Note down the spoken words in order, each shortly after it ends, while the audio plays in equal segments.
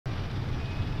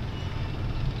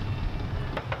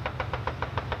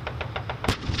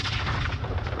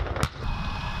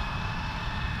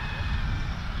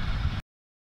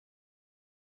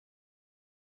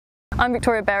I'm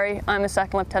Victoria Berry. I'm a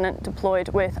second lieutenant deployed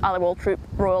with Aliwal Troop,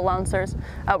 Royal Lancers.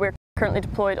 We're currently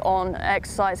deployed on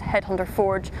exercise Headhunter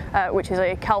Forge, which is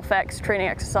a CalFEX training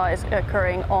exercise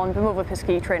occurring on Bemowo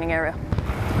Piskie Training Area.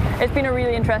 It's been a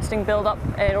really interesting build-up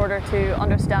in order to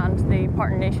understand the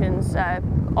partner nations'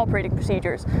 operating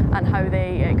procedures and how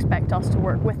they expect us to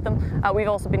work with them. We've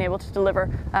also been able to deliver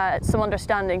some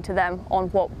understanding to them on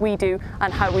what we do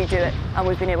and how we do it, and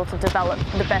we've been able to develop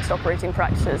the best operating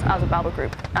practices as a battle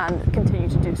group and continue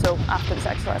to do so after this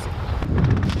exercise.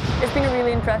 It's been a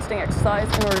really interesting exercise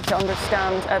in order to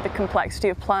understand the complexity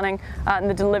of planning and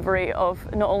the delivery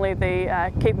of not only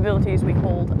the capabilities we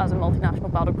hold as a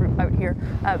multinational battle group out here,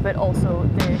 but also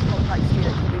the complexity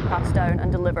that can be passed down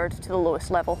and delivered to the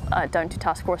lowest level, down to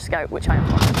Task Force Scout, which I am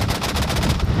part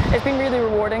of. It's been really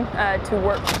rewarding to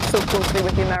work so closely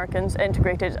with the Americans,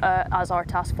 integrated as our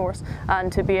task force,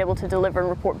 and to be able to deliver and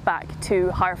report back to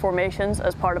higher formations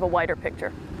as part of a wider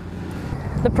picture.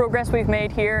 The progress we've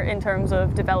made here in terms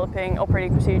of developing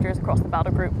operating procedures across the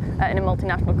battle group in a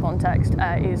multinational context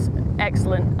is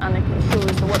excellent, and it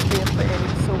shows the work we have put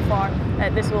in so far.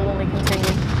 This will only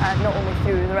continue not only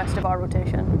through the rest of our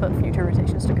rotation, but future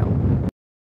rotations to come.